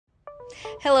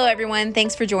Hello everyone,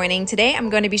 thanks for joining. Today I'm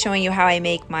going to be showing you how I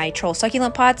make my troll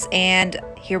succulent pots, and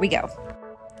here we go.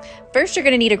 First you're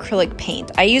going to need acrylic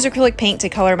paint. I use acrylic paint to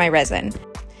color my resin.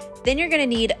 Then you're going to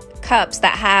need cups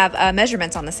that have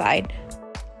measurements on the side.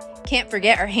 Can't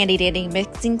forget our handy dandy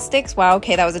mixing sticks. Wow,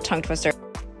 okay, that was a tongue twister.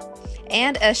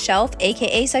 And a shelf,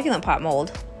 aka succulent pot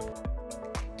mold.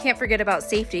 Can't forget about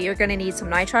safety. You're going to need some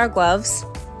nitrile gloves.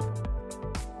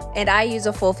 And I use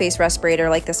a full face respirator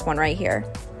like this one right here.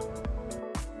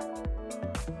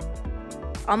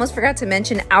 Almost forgot to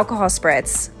mention alcohol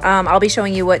spritz. I'll be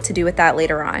showing you what to do with that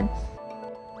later on.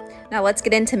 Now let's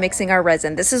get into mixing our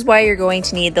resin. This is why you're going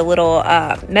to need the little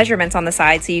measurements on the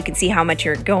side so you can see how much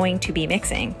you're going to be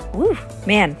mixing. Woo,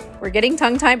 man, we're getting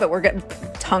tongue-tied, but we're getting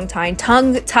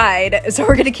tongue-tied, so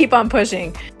we're gonna keep on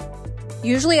pushing.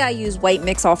 Usually I use white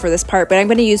Mix-All for this part, but I'm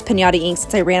gonna use Pinata ink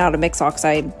since I ran out of Mix-All because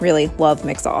I really love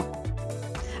Mix-All.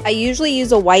 I usually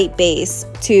use a white base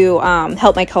to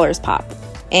help my colors pop.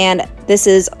 And this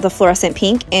is the fluorescent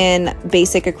pink in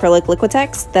basic acrylic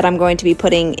Liquitex that I'm going to be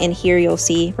putting in here. You'll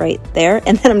see right there.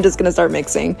 And then I'm just gonna start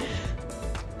mixing.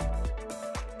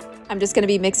 I'm just gonna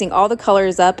be mixing all the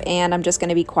colors up, and I'm just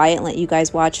gonna be quiet and let you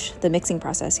guys watch the mixing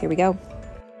process. Here we go.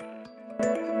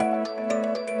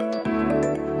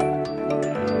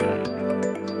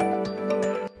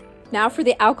 Now for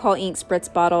the alcohol ink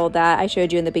spritz bottle that I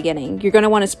showed you in the beginning. You're going to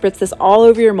want to spritz this all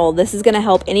over your mold. This is going to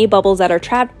help any bubbles that are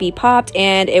trapped be popped,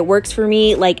 and it works for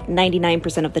me like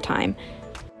 99% of the time.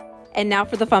 And now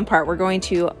for the fun part. We're going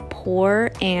to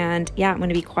pour, and yeah, I'm going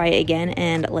to be quiet again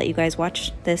and let you guys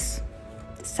watch this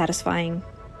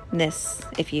satisfyingness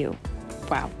if you...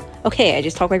 Wow. Okay, I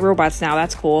just talk like robots now.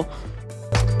 That's cool.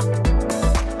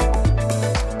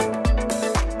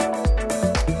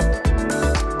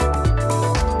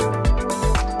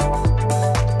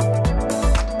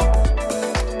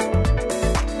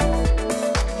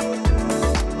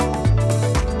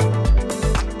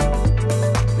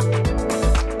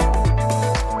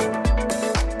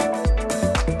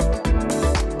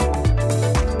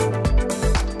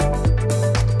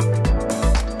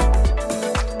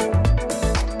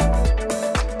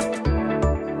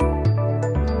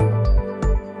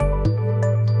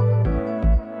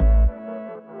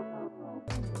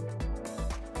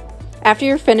 After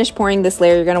you're finished pouring this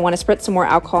layer, you're going to want to spritz some more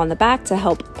alcohol on the back to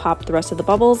help pop the rest of the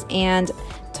bubbles, and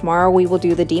tomorrow we will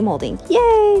do the demolding.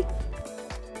 Yay!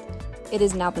 It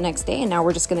is now the next day, and now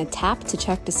we're just going to tap to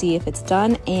check to see if it's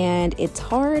done, and it's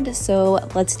hard, so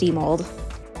let's demold.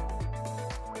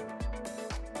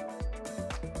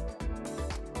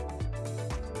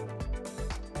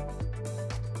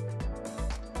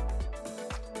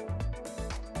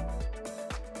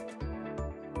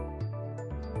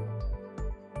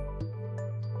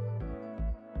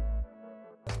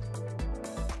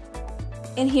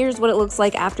 And here's what it looks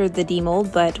like after the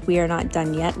demold, but we are not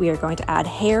done yet. We are going to add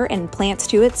hair and plants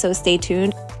to it, so stay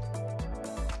tuned.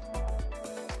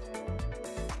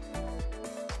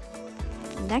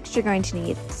 Next, you're going to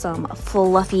need some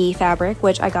fluffy fabric,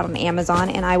 which I got on Amazon,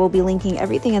 and I will be linking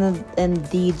everything in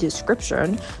the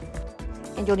description.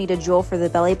 And you'll need a jewel for the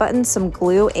belly button, some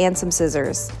glue, and some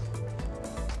scissors.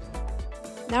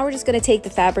 Now we're just going to take the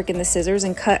fabric and the scissors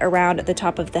and cut around the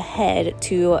top of the head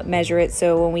to measure it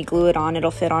so when we glue it on, it'll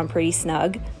fit on pretty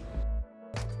snug.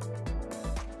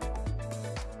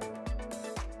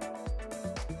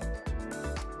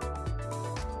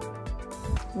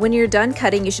 When you're done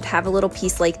cutting, you should have a little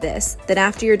piece like this. Then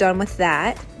after you're done with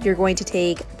that, you're going to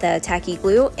take the tacky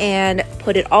glue and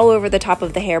put it all over the top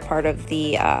of the hair part of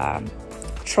the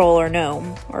troll or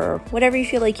gnome, or whatever you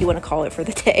feel like you want to call it for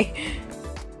the day.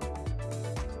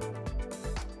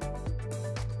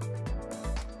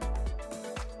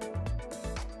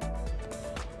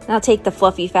 Now take the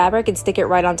fluffy fabric and stick it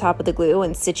right on top of the glue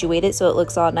and situate it so it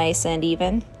looks all nice and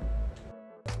even.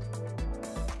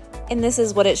 And this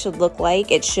is what it should look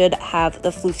like. It should have the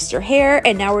floofster hair,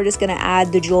 and now we're just gonna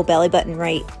add the jewel belly button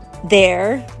right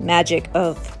there. Magic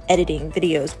of editing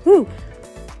videos, woo!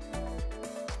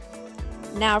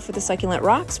 Now for the succulent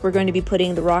rocks, we're going to be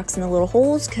putting the rocks in the little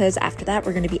holes, because after that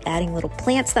we're going to be adding little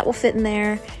plants that will fit in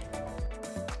there.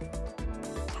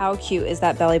 How cute is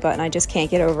that belly button? I just can't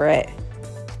get over it.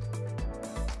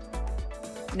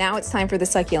 Now it's time for the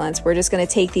succulents. We're just going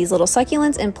to take these little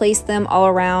succulents and place them all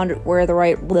around where the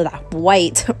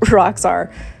white rocks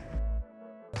are.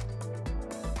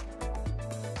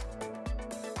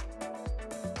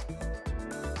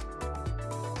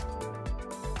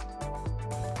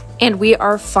 And we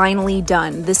are finally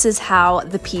done. This is how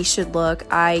the piece should look.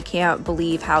 I can't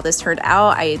believe how this turned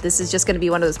out. This is just going to be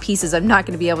one of those pieces I'm not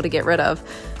going to be able to get rid of.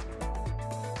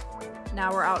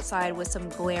 now we're outside with some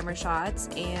glamour shots,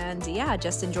 and yeah,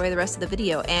 just enjoy the rest of the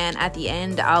video. And at the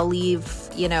end, I'll leave,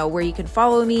 you know, where you can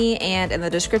follow me, and in the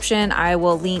description, I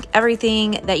will link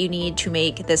everything that you need to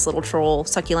make this little troll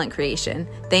succulent creation.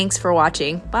 Thanks for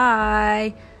watching.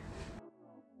 Bye.